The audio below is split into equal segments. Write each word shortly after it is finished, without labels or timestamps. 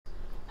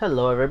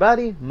Hello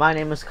everybody, my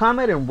name is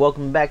Comet and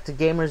welcome back to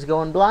Gamers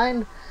Going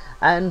Blind,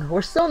 and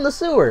we're still in the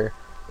sewer.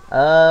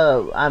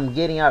 I'm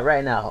getting out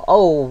right now.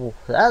 Oh,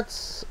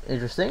 that's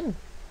interesting.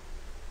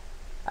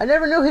 I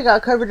never knew he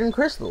got covered in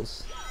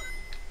crystals.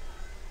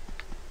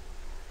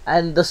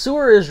 And the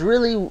sewer is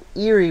really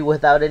eerie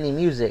without any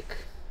music.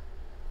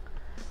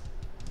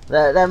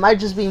 That might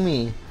just be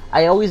me.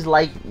 I always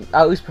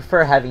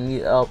prefer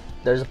having oh,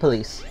 there's a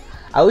police.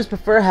 I always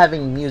prefer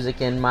having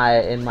music in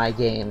my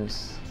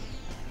games.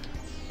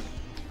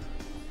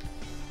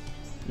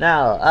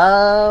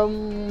 Now,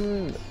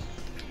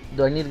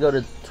 do I need to go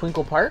to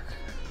Twinkle Park?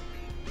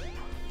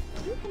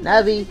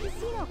 Navi.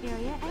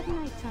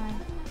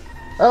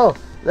 Oh,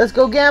 let's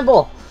go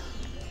gamble.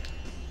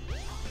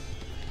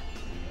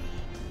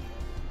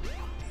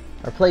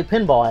 Or play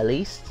pinball at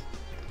least.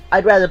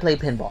 I'd rather play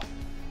pinball.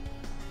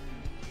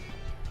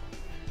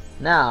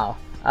 Now,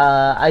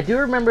 I do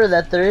remember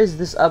that there is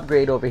this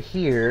upgrade over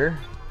here.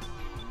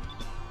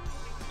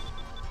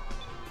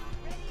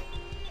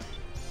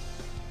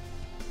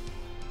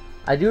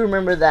 I do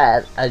remember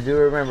that. I do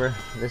remember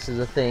this is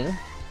a thing.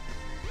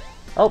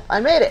 Oh, I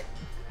made it!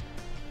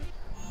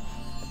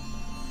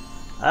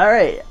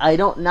 Alright,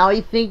 now I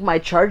think my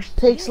charge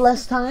takes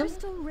less time.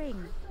 Crystal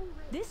ring.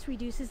 This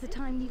reduces the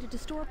time needed to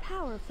store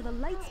power for the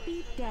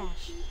lightspeed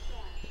dash.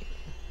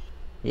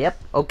 Yep,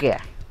 okay.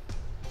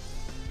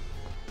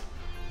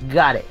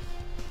 Got it.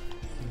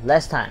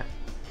 Less time.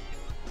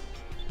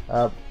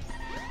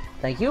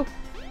 Thank you.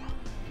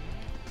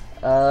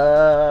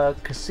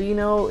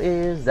 Casino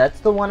that's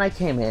the one I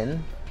came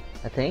in,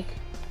 I think.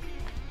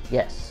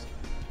 Yes.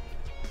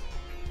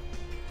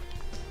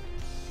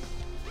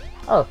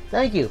 Oh,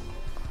 thank you.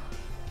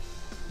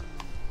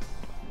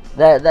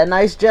 That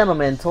nice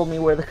gentleman told me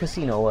where the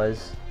casino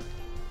was.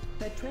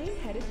 The train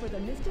headed for the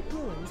Mystic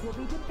Ruins will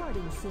be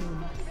departing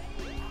soon.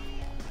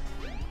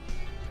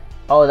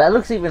 Oh, that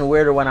looks even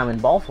weirder when I'm in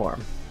ball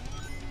form.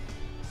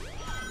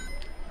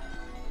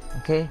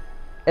 Okay.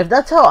 If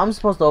that's how I'm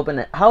supposed to open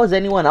it, how is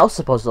anyone else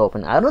supposed to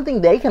open it? I don't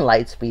think they can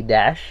light speed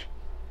dash.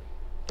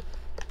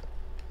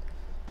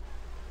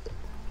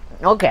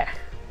 Okay.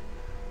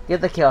 Get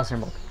the Chaos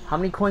Emerald. How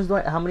many coins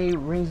how many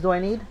rings do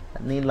I need?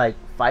 I need like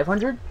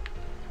 500?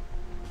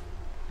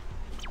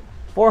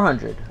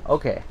 400.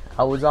 Okay.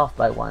 I was off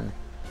by one.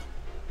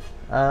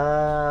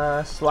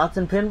 Slots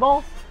and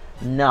pinball?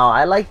 No,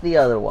 I like the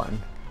other one.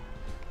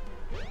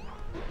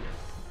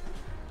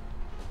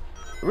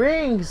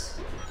 Rings!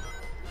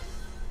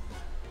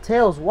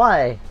 Tails,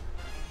 why?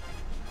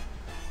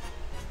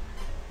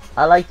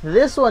 I like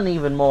this one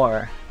even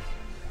more.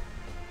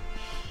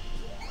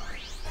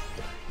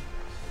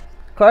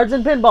 Cards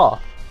and pinball.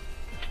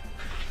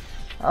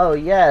 Oh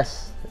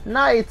yes,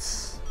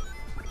 Nights.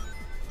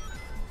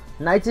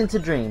 Nights into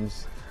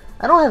Dreams.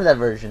 I don't have that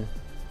version.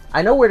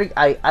 I know where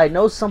to. I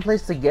know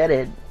someplace to get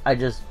it. I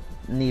just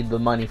need the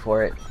money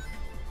for it.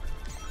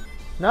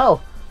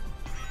 No.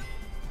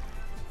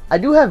 I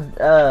do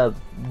have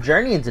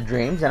Journey into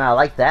Dreams, and I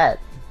like that.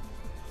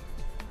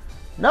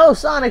 No,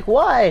 Sonic,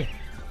 why?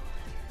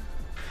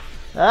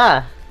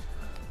 Ah.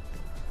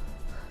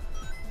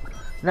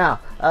 Now,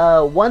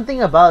 one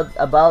thing about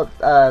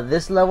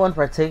this level in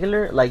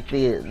particular, like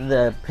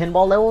the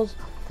pinball levels,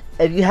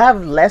 if you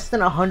have less than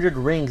 100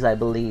 rings, I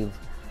believe,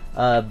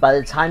 by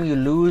the time you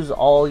lose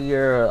all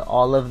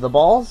of the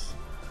balls,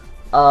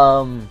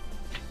 then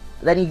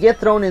you get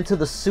thrown into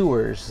the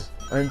sewers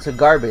or into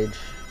garbage,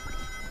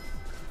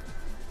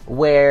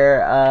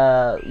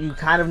 where you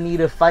kind of need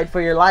to fight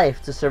for your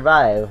life to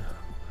survive.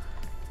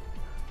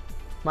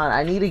 Come on,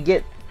 I need to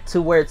get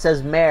to where it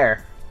says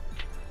mare.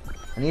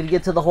 I need to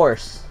get to the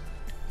horse.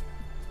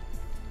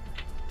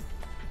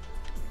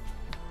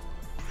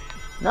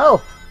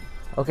 No!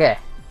 Okay.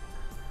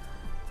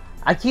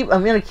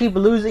 I'm gonna keep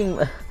losing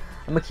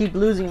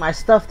my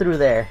stuff through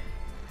there.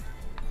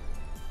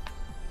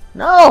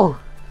 No!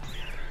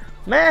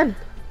 Man!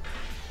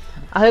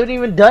 I haven't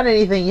even done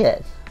anything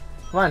yet.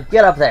 Come on,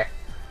 get up there.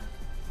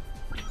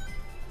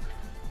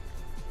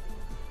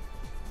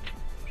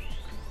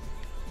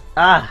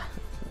 Ah!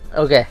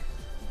 Okay.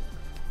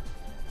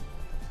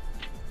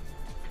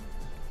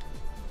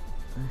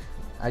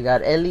 I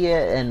got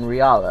Elia and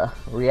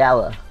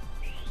Riala.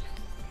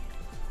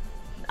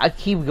 I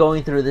keep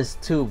going through this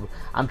tube.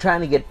 I'm trying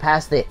to get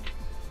past it.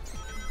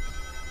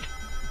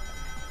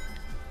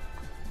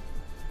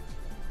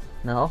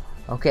 No?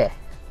 Okay.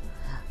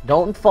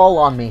 Don't fall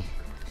on me.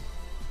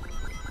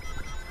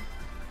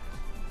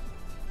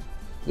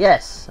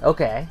 Yes,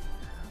 okay.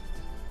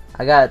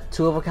 I got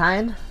 2 of a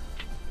kind.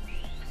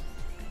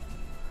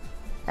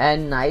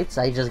 And Knights,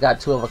 I just got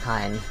 2 of a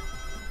kind.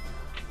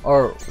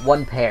 Or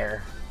 1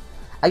 pair.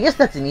 I guess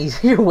that's an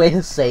easier way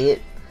to say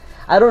it.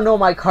 I don't know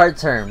my card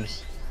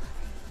terms.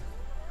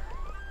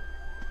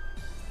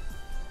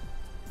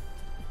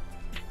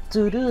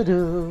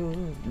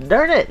 Doo-doo-doo.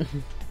 Darn it!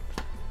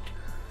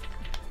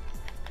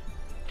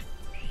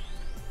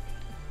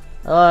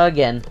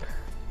 Again.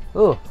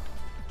 Ooh.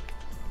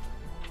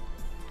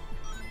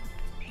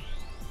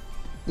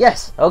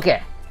 Yes,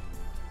 okay.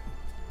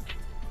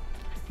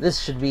 This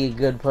should be a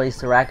good place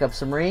to rack up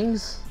some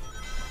rings.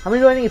 How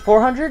many do I need?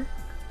 400?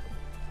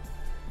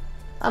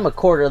 I'm a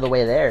quarter of the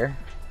way there.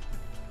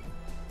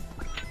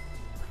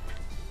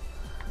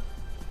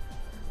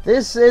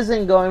 This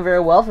isn't going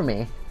very well for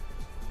me.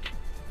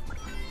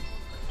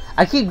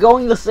 I keep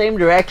going the same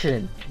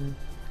direction.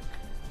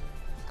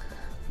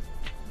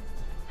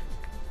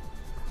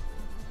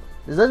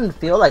 This doesn't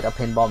feel like a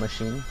pinball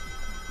machine.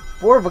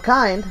 4 of a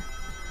kind.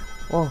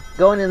 Well,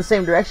 going in the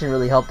same direction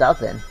really helped out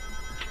then.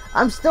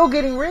 I'm still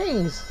getting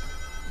rings.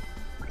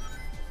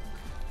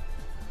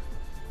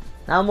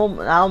 Now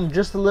I'm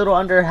just a little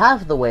under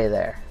half the way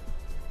there.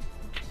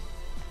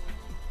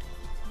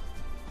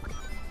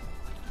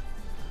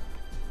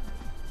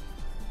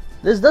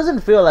 This doesn't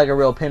feel like a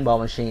real pinball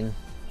machine.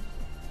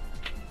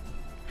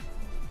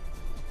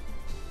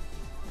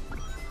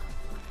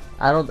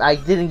 I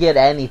didn't get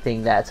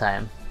anything that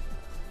time.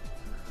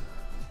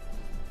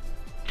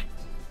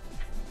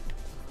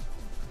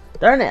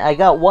 Darn it, I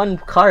got 1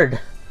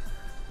 card.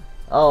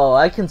 Oh,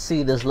 I can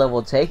see this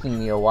level taking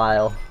me a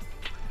while.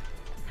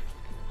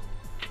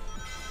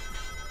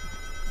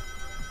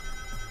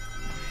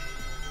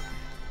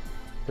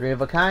 Three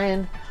of a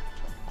kind.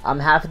 I'm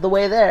half of the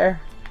way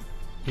there.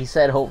 He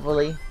said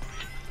hopefully.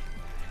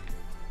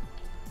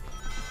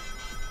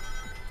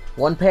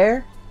 1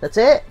 pair? That's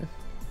it?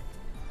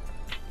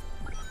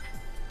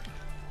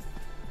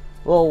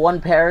 Well, 1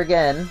 pair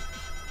again.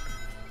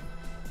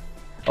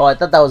 Oh, I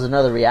thought that was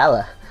another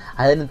Reala.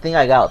 I didn't think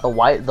I got the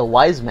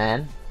wise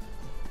man.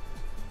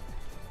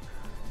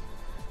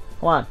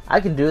 Come on, I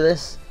can do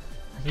this.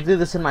 I can do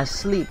this in my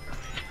sleep.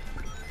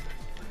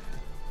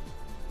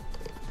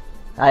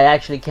 I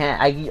actually can't.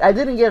 I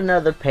didn't get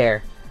another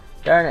pair.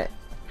 Darn it.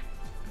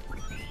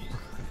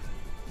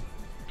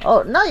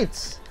 Oh,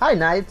 Knights! Hi,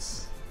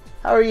 Knights.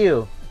 How are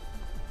you?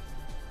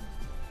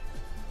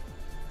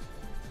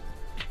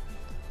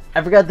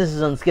 I forgot this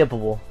is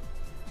unskippable.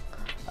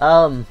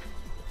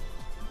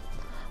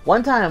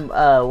 One time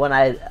when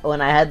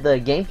I had the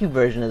GameCube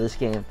version of this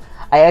game,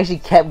 I actually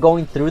kept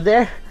going through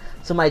there,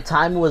 so my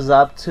time was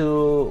up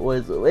to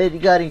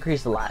it got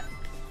increased a lot.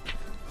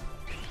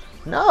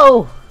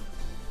 No,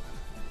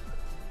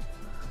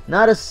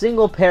 not a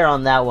single pair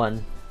on that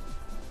one.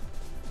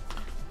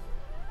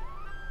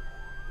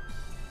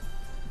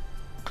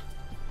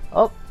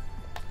 Oh,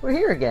 we're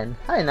here again.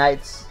 Hi,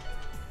 Knights.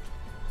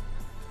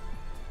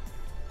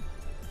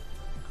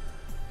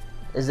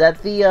 Is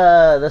that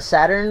the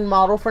Saturn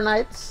model for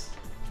Knights?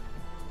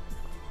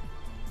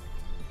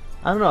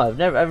 I don't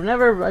know. I've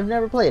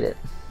never played it.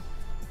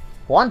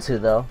 Want to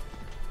though.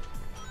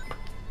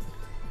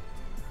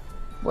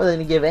 More than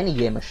to give any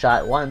game a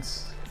shot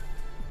once.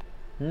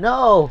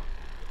 No.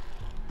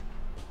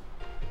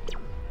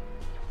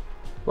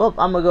 Well,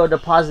 I'm gonna go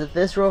deposit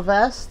this real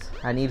fast.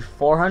 I need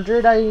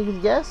 400, I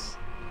guess.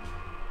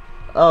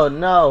 Oh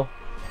no.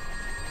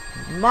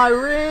 My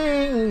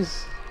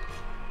rings.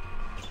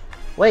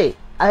 Wait,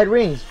 I had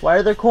rings. Why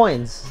are there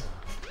coins?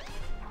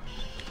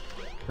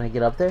 Can I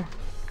get up there?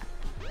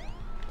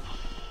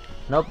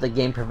 Nope, the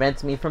game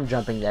prevents me from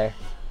jumping there.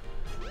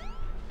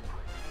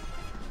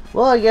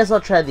 Well, I guess I'll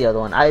try the other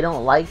one. I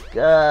don't like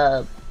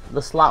the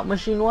slot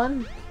machine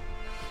one,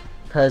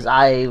 because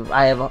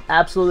I have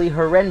absolutely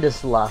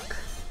horrendous luck.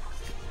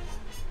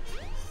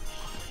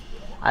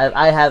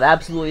 I have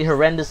absolutely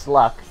horrendous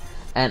luck,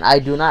 and I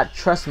do not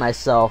trust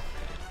myself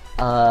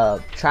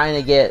trying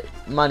to get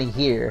money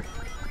here.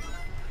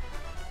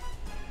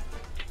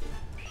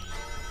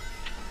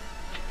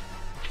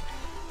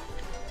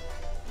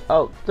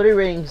 Oh, 3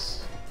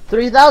 rings.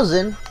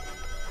 3,000?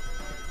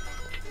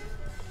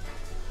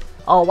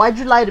 Oh, why'd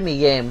you lie to me,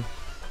 game?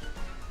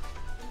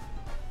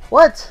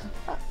 What?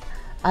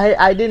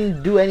 I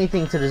didn't do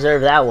anything to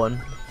deserve that one.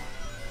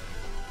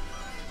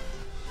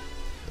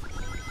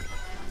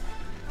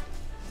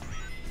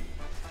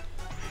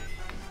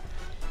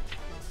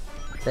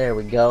 There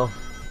we go.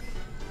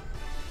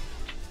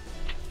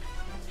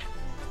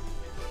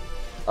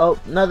 Oh,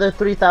 another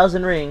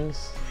 3,000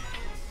 rings.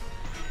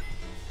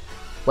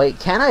 Wait,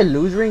 can I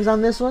lose rings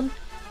on this one?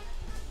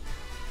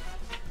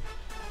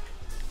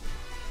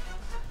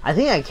 I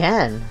think I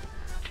can.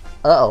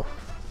 Uh-oh.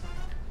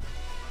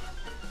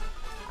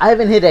 I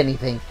haven't hit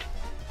anything.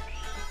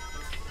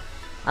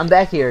 I'm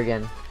back here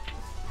again.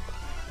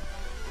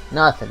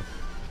 Nothing.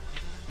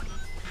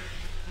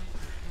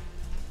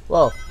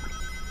 Whoa.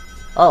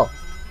 Oh.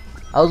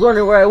 I was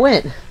wondering where I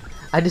went.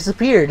 I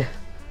disappeared.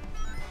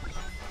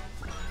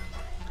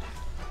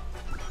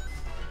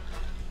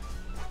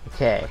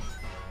 Okay.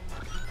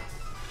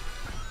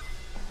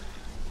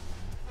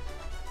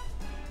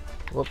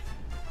 Whoop.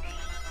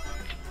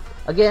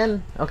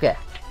 Again? Okay.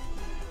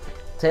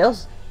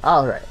 Tails?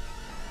 Alright.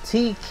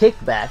 T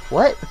kickback.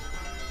 What?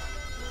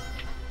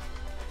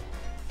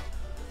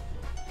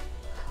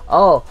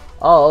 Oh.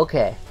 Oh,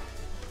 okay.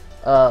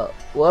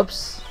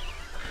 Whoops.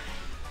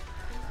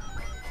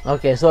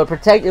 Okay, so it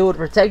would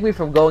protect me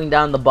from going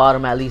down the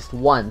bottom at least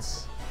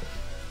once.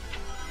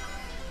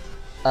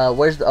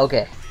 Where's the...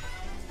 Okay.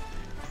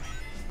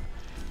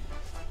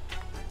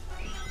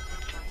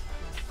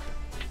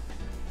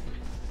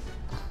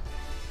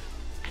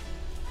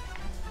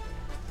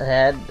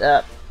 Head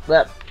up,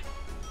 up.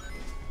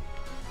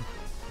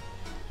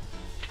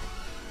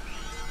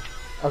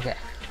 Okay.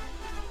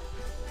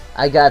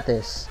 I got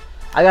this.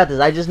 I got this.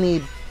 I just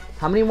need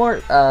how many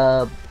more?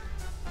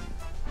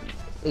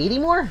 80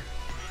 more?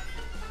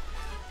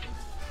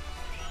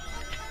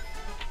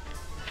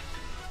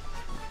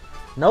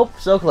 Nope,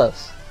 so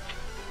close.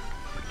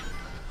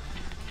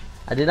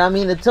 I did not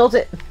mean to tilt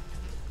it.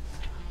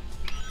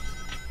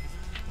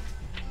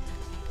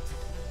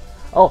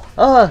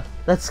 Oh,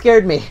 that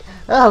scared me.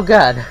 Oh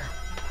god.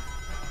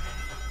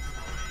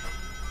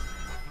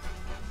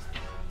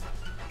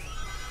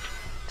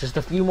 Just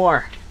a few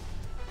more.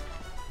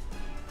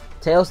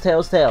 Tails,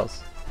 tails,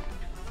 tails.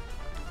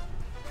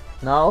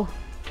 No.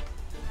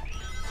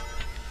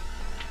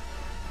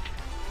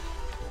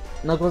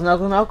 Knuckles,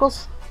 knuckles,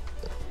 knuckles.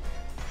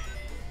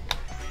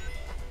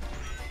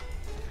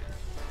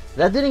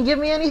 That didn't give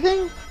me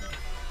anything?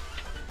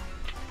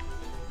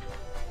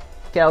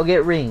 Okay, I'll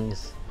get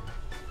rings.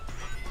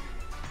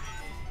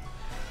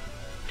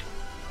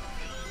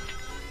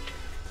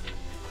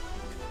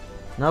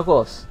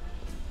 Knuckles.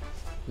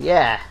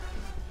 Yeah.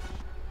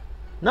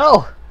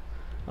 No!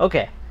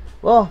 Okay.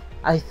 Well,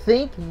 I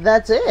think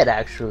that's it,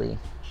 actually.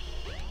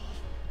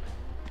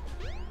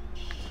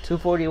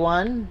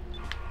 241.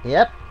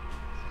 Yep.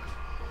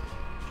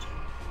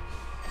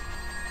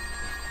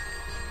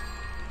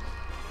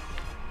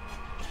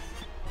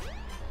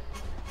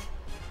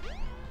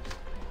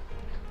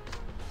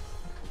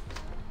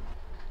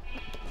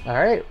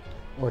 Alright.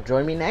 Well,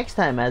 join me next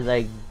time as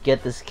I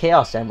get this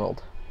Chaos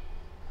Emerald.